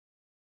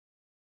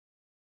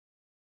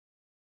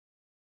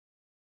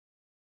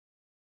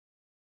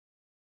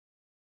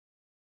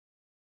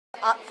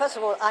First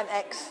of all, I'm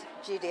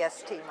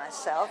ex-GDST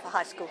myself, a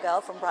high school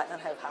girl from Brighton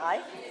Hove High,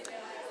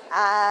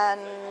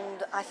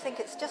 and I think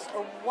it's just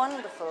a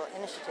wonderful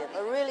initiative,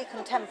 a really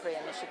contemporary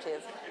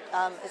initiative.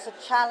 It's a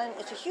challenge,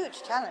 it's a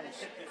huge challenge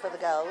for the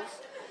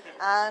girls,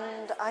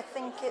 and I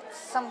think it's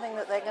something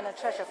that they're going to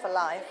treasure for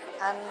life.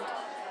 And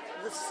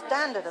the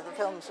standard of the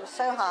films was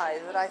so high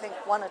that I think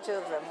one or two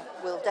of them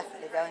will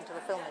definitely go into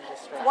the film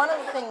industry. One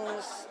of the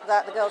things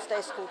that the Girls'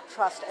 Day School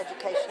Trust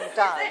Education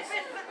does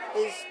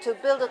is to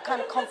build a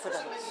kind of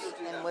confidence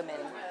in women,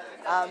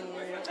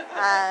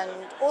 and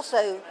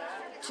also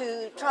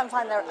to try and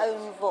find their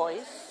own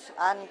voice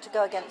and to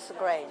go against the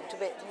grain, to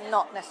be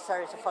not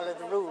necessary to follow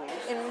the rules.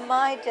 In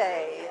my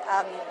day,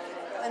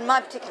 in my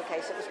particular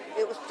case,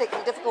 it was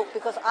particularly difficult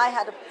because I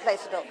had a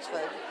place at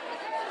Oxford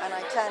and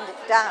I turned it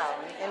down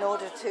in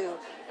order to,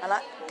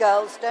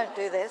 girls don't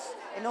do this,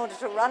 in order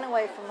to run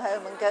away from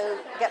home and go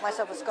get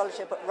myself a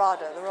scholarship at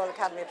RADA, the Royal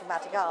Academy of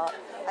Dramatic Art.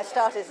 I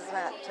started as an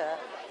actor.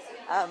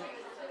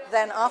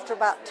 Then after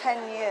about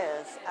 10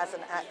 years as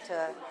an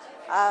actor,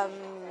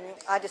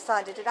 I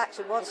decided it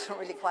actually wasn't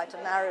really quite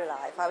a narrow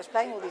life. I was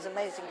playing all these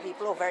amazing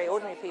people, or very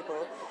ordinary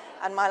people,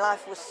 and my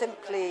life was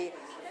simply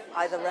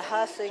either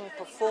rehearsing,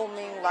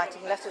 performing,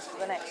 writing letters for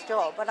the next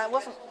job, and I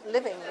wasn't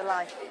living the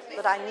life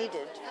that I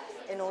needed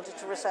in order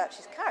to research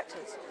these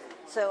characters.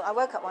 So I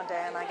woke up one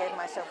day and I gave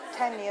myself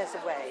 10 years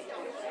away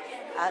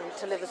and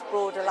to live as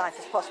broad a life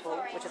as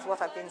possible, which is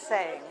what I've been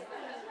saying.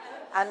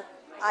 And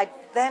I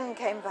then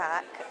came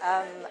back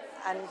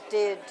and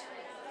did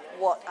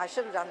what I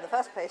should have done in the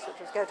first place, which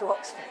was go to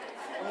Oxford.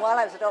 And while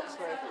I was at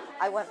Oxford,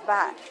 I went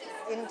back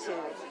into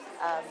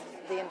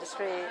the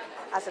industry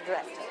as a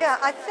director. Yeah,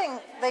 I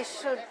think they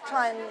should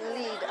try and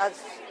lead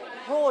as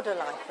broad a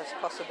life as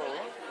possible.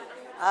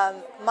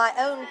 My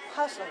own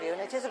personal view,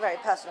 and it is a very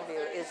personal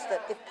view, is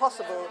that if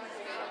possible,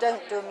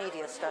 don't do a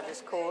media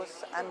studies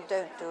course and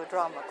don't do a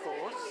drama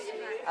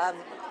course.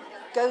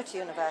 Go to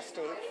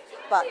university,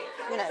 but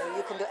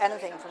you can do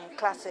anything from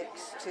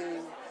classics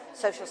to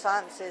social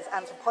sciences.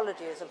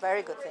 Anthropology is a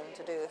very good thing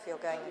to do if you're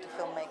going into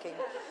filmmaking.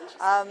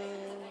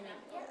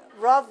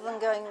 Rather than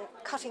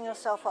cutting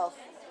yourself off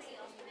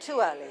too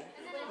early,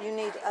 you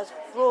need as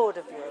broad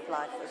a view of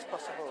life as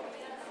possible.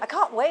 I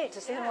can't wait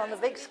to see them on the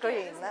big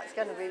screen. That's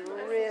going to be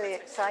really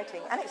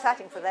exciting, and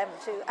exciting for them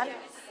too. And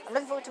I'm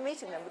looking forward to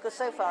meeting them, because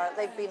so far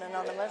they've been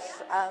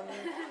anonymous,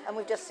 and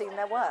we've just seen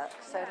their work.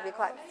 So it'll be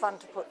quite fun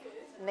to put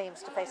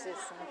names to faces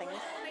and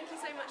things. Thank you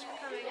so much for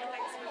coming, and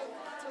thanks for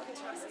talking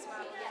to us as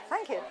well.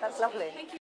 Thank you, that's lovely. Thank you.